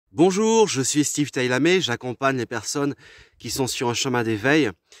Bonjour, je suis Steve Tailamé, j'accompagne les personnes qui sont sur un chemin d'éveil,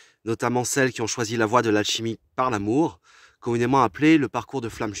 notamment celles qui ont choisi la voie de l'alchimie par l'amour, communément appelée le parcours de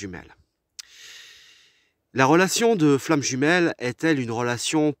Flammes Jumelles. La relation de Flammes Jumelles est-elle une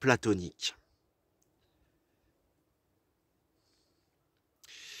relation platonique?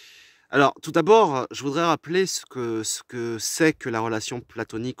 Alors, tout d'abord, je voudrais rappeler ce que c'est que la relation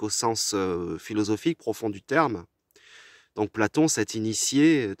platonique au sens philosophique profond du terme. Donc Platon s'est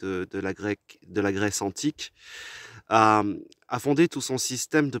initié de la Grèce antique à, à fonder tout son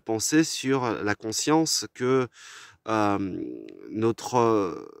système de pensée sur la conscience que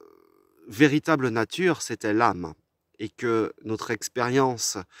notre véritable nature, c'était l'âme, et que notre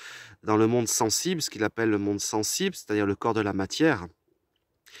expérience dans le monde sensible, ce qu'il appelle le monde sensible, c'est-à-dire le corps de la matière,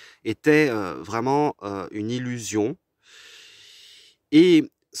 était vraiment une illusion.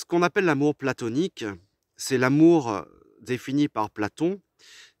 Et ce qu'on appelle l'amour platonique, c'est l'amour défini par Platon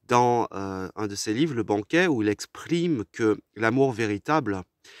dans un de ses livres, Le Banquet, où il exprime que l'amour véritable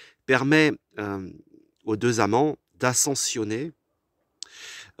permet aux deux amants d'ascensionner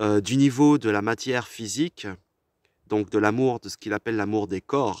du niveau de la matière physique, donc de l'amour, de ce qu'il appelle l'amour des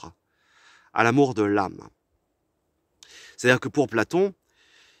corps, à l'amour de l'âme. C'est-à-dire que pour Platon,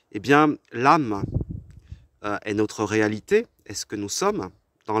 eh bien, l'âme est notre réalité, est ce que nous sommes.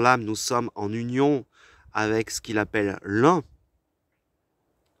 Dans l'âme, nous sommes en union avec ce qu'il appelle l'un,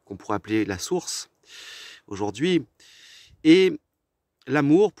 qu'on pourrait appeler la source aujourd'hui. Et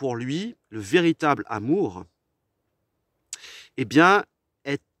l'amour, pour lui, le véritable amour, eh bien,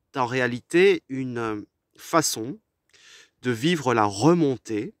 est en réalité une façon de vivre la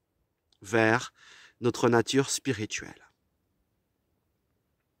remontée vers notre nature spirituelle.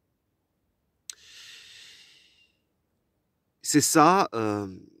 C'est ça,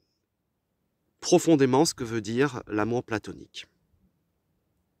 profondément, ce que veut dire l'amour platonique.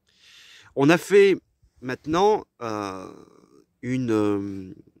 On a fait maintenant un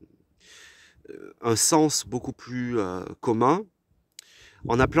sens beaucoup plus commun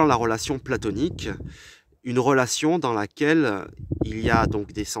en appelant la relation platonique une relation dans laquelle il y a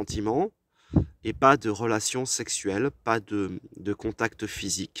donc des sentiments et pas de relation sexuelle, pas de contact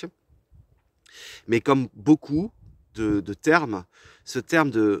physique. Mais comme beaucoup de termes, ce terme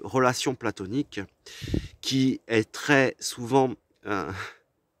de relation platonique, qui est très souvent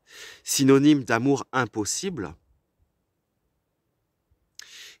synonyme d'amour impossible,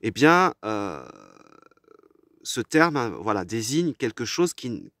 eh bien, ce terme, voilà, désigne quelque chose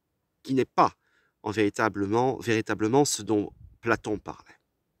qui n'est pas véritablement ce dont Platon parlait.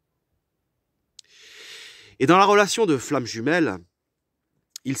 Et dans la relation de Flammes Jumelles,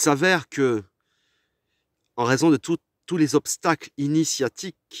 il s'avère que, en raison de tous les obstacles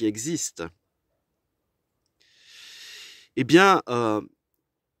initiatiques qui existent, eh bien,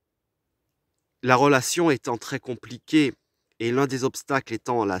 la relation étant très compliquée et l'un des obstacles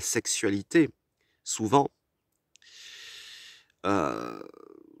étant la sexualité, souvent,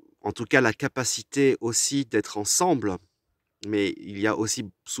 en tout cas la capacité aussi d'être ensemble, mais il y a aussi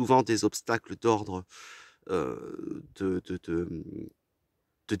souvent des obstacles d'ordre de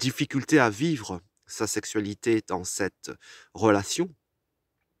difficulté à vivre sa sexualité dans cette relation.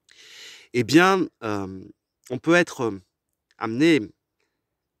 Eh bien, on peut être amené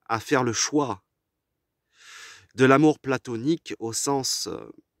à faire le choix de l'amour platonique au sens,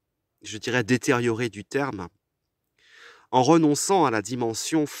 je dirais, détérioré du terme, en renonçant à la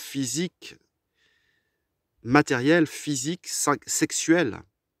dimension physique, matérielle, physique, sexuelle,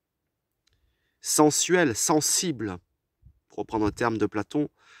 sensuelle, sensible, pour reprendre un terme de Platon,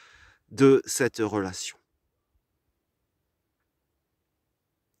 de cette relation.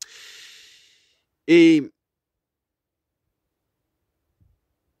 Et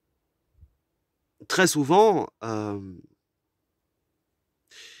très souvent,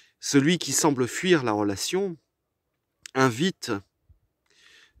 celui qui semble fuir la relation invite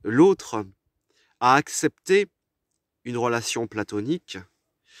l'autre à accepter une relation platonique,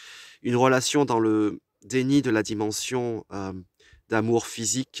 une relation dans le déni de la dimension d'amour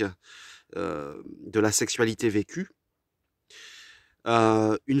physique, de la sexualité vécue,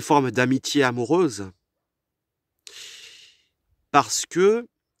 une forme d'amitié amoureuse, parce que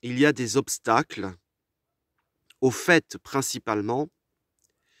il y a des obstacles au fait principalement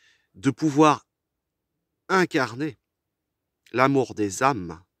de pouvoir incarner l'amour des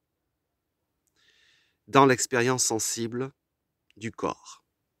âmes dans l'expérience sensible du corps.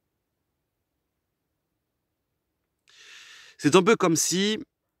 C'est un peu comme si,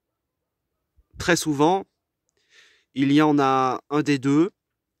 très souvent, il y en a un des deux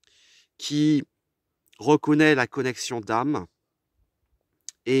qui reconnaît la connexion d'âme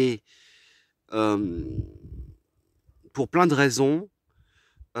et pour plein de raisons,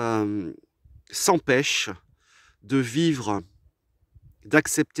 s'empêche de vivre,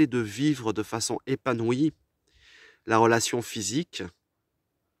 d'accepter de vivre de façon épanouie la relation physique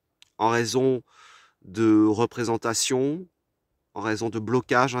en raison de représentation, en raison de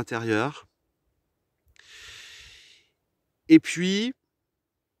blocage intérieur. Et puis,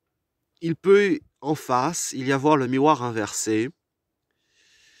 il peut en face, il y avoir le miroir inversé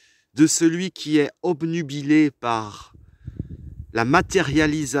de celui qui est obnubilé par la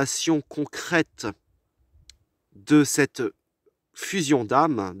matérialisation concrète de cette fusion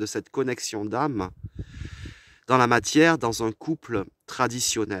d'âme, de cette connexion d'âme dans la matière, dans un couple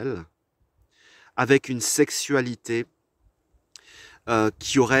traditionnel, avec une sexualité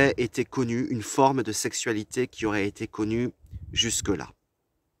qui aurait été connue, une forme de sexualité qui aurait été connue jusque-là.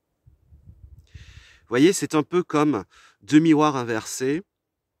 Vous voyez, c'est un peu comme deux miroirs inversés,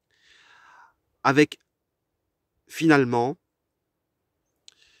 avec finalement,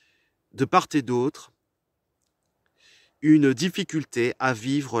 de part et d'autre, une difficulté à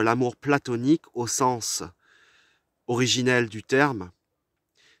vivre l'amour platonique au sens originel du terme,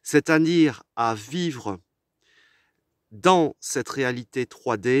 c'est-à-dire à vivre dans cette réalité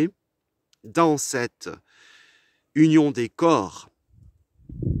 3D, dans cette union des corps,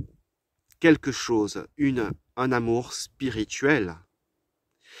 quelque chose, un amour spirituel,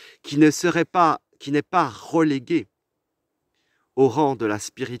 qui n'est pas relégué au rang de la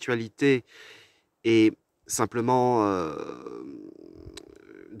spiritualité et simplement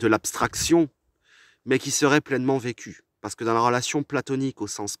de l'abstraction, mais qui serait pleinement vécu. Parce que dans la relation platonique au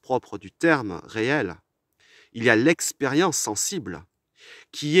sens propre du terme réel, il y a l'expérience sensible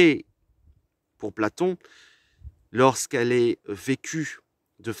qui est, pour Platon, lorsqu'elle est vécue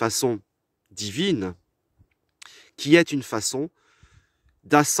de façon divine, qui est une façon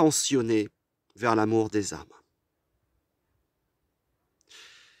d'ascensionner vers l'amour des âmes.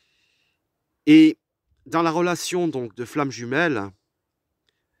 Et dans la relation donc de flammes jumelles,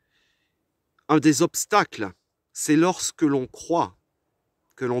 un des obstacles, c'est lorsque l'on croit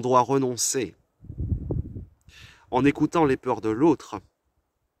que l'on doit renoncer, en écoutant les peurs de l'autre,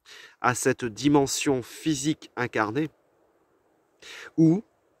 à cette dimension physique incarnée, ou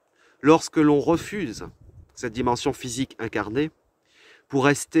lorsque l'on refuse cette dimension physique incarnée pour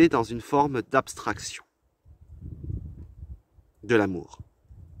rester dans une forme d'abstraction de l'amour.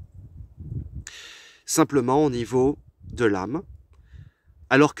 Simplement au niveau de l'âme,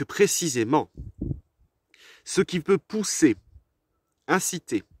 alors que précisément, ce qui peut pousser,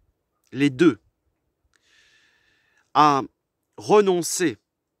 inciter les deux à renoncer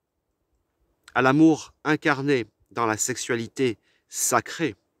à l'amour incarné dans la sexualité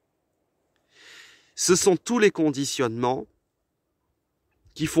sacrée, ce sont tous les conditionnements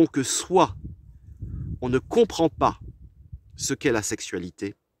qui font que soit on ne comprend pas ce qu'est la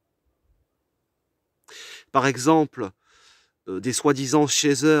sexualité. Par exemple, des soi-disant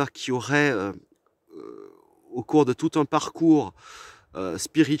chasseurs qui auraient, au cours de tout un parcours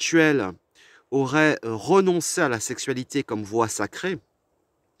spirituel, auraient renoncé à la sexualité comme voie sacrée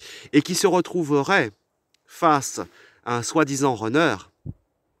et qui se retrouveraient face à un soi-disant runner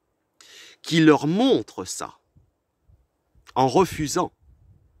qui leur montre ça en refusant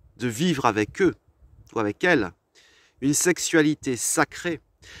de vivre avec eux ou avec elles une sexualité sacrée,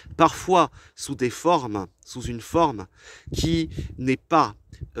 parfois sous une forme qui n'est pas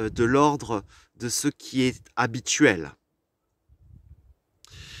de l'ordre de ce qui est habituel.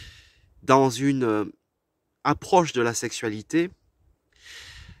 Dans une approche de la sexualité,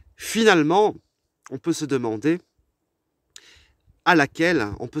 finalement, on peut se demander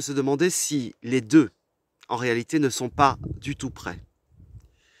si les deux, en réalité, ne sont pas du tout prêts,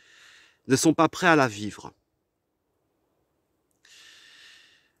 ne sont pas prêts à la vivre.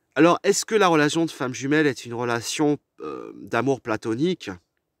 Alors, est-ce que la relation de flamme jumelle est une relation d'amour platonique?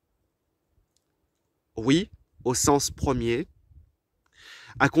 Oui, au sens premier,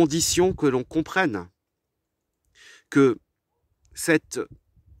 à condition que l'on comprenne que cette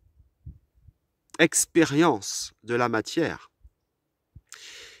expérience de la matière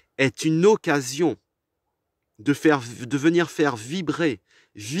est une occasion de venir faire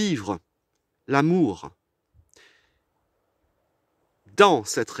vivre l'amour dans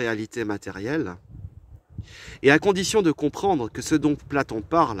cette réalité matérielle, et à condition de comprendre que ce dont Platon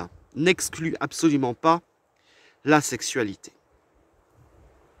parle n'exclut absolument pas la sexualité.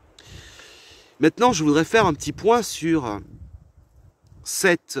 Maintenant, je voudrais faire un petit point sur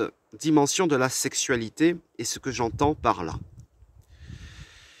cette dimension de la sexualité et ce que j'entends par là.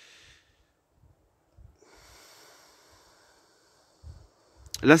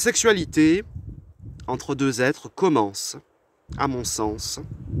 La sexualité entre deux êtres commence, à mon sens,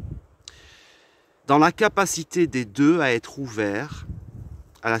 dans la capacité des deux à être ouverts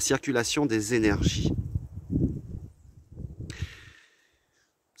à la circulation des énergies.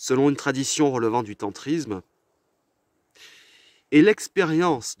 Selon une tradition relevant du tantrisme, et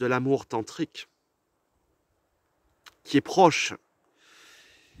l'expérience de l'amour tantrique, qui est proche,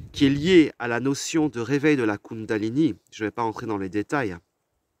 qui est liée à la notion de réveil de la Kundalini, je ne vais pas entrer dans les détails,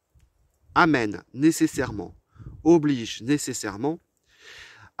 amène nécessairement, oblige nécessairement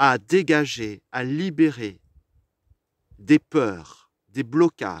à dégager, à libérer des peurs, des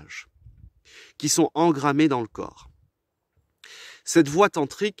blocages qui sont engrammés dans le corps. Cette voie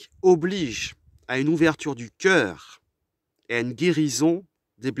tantrique oblige à une ouverture du cœur et à une guérison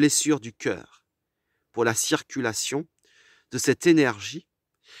des blessures du cœur pour la circulation de cette énergie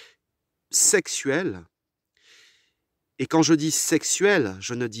sexuelle. Et quand je dis sexuelle,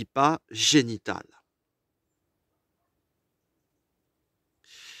 je ne dis pas génitale.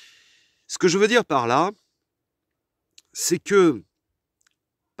 Ce que je veux dire par là, c'est que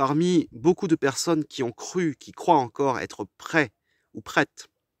parmi beaucoup de personnes qui ont cru, qui croient encore être prêts ou prêtes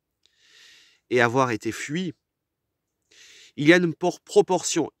et avoir été fuies, il y a une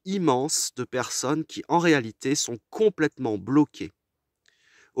proportion immense de personnes qui en réalité sont complètement bloquées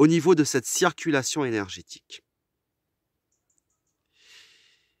au niveau de cette circulation énergétique.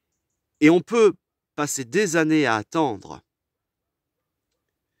 Et on peut passer des années à attendre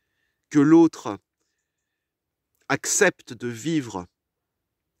que l'autre accepte de vivre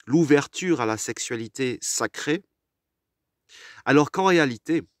l'ouverture à la sexualité sacrée, alors qu'en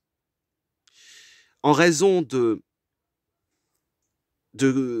réalité, en raison de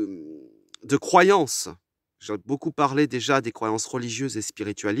croyances, j'ai beaucoup parlé déjà des croyances religieuses et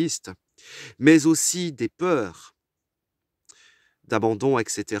spiritualistes, mais aussi des peurs d'abandon,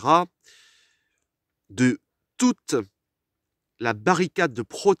 etc., de toute la barricade de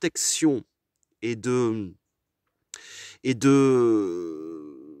protection et de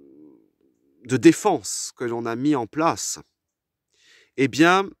défense que l'on a mis en place, eh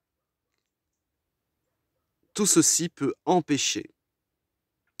bien, tout ceci peut empêcher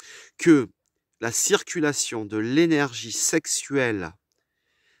que la circulation de l'énergie sexuelle,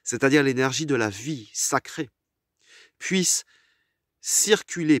 c'est-à-dire l'énergie de la vie sacrée, puisse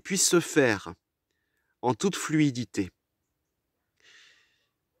circuler, puisse se faire en toute fluidité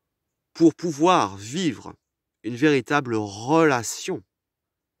pour pouvoir vivre une véritable relation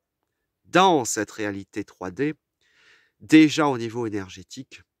dans cette réalité 3D, déjà au niveau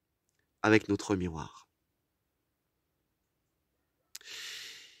énergétique, avec notre miroir.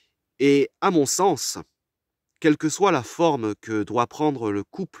 Et à mon sens, quelle que soit la forme que doit prendre le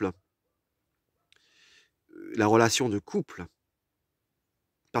couple, la relation de couple,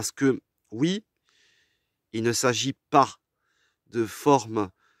 parce que oui, il ne s'agit pas de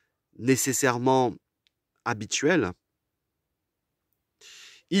forme nécessairement habituelle,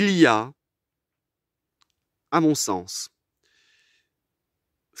 il y a, à mon sens,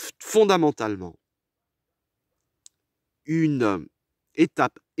 fondamentalement, une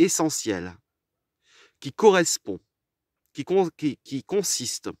étape essentielle qui correspond, qui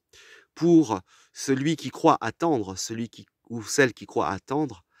consiste pour celui qui croit attendre, ou celle qui croit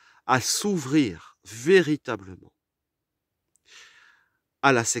attendre, à s'ouvrir véritablement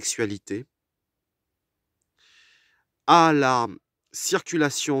à la sexualité, à la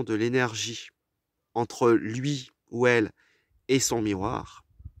circulation de l'énergie entre lui ou elle et son miroir,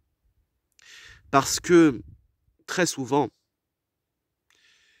 parce que très souvent,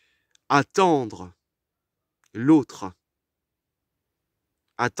 attendre l'autre,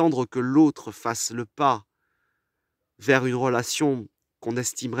 attendre que l'autre fasse le pas vers une relation qu'on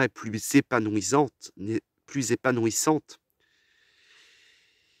estimerait plus épanouissante,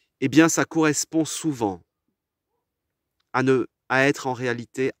 eh bien ça correspond souvent à être en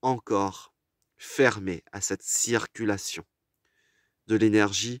réalité encore fermé à cette circulation de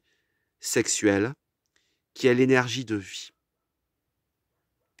l'énergie sexuelle qui est l'énergie de vie.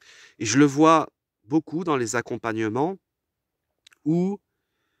 Et je le vois beaucoup dans les accompagnements où,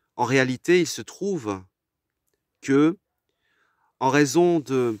 en réalité, il se trouve que, en raison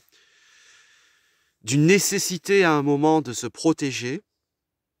d'une nécessité à un moment de se protéger,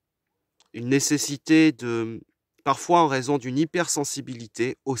 une nécessité parfois en raison d'une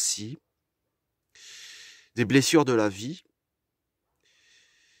hypersensibilité aussi, des blessures de la vie,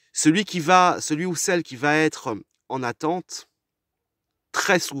 celui ou celle qui va être en attente,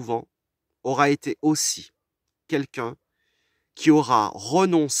 très souvent, aura été aussi quelqu'un qui aura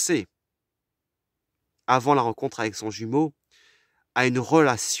renoncé, avant la rencontre avec son jumeau, à une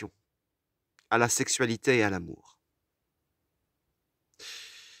relation, à la sexualité et à l'amour.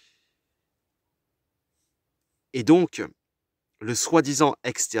 Et donc, le soi-disant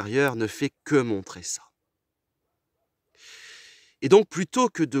extérieur ne fait que montrer ça. Et donc, plutôt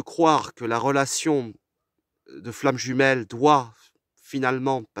que de croire que la relation de flammes jumelles doit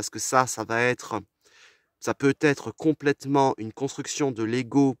finalement, parce que ça peut être complètement une construction de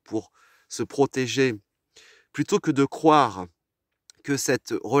l'ego pour se protéger, plutôt que de croire que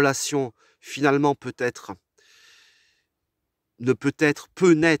cette relation finalement peut n'être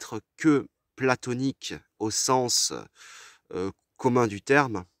que platonique au sens commun du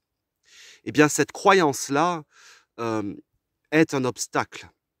terme, eh bien cette croyance-là est un obstacle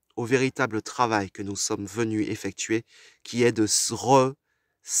au véritable travail que nous sommes venus effectuer, qui est de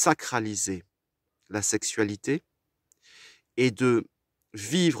resacraliser la sexualité et de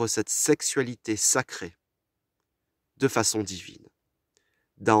vivre cette sexualité sacrée de façon divine,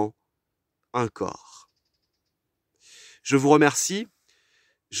 dans Encore. Je vous remercie.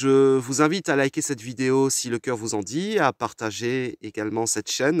 Je vous invite à liker cette vidéo si le cœur vous en dit, à partager également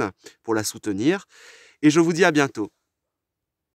cette chaîne pour la soutenir. Et je vous dis à bientôt.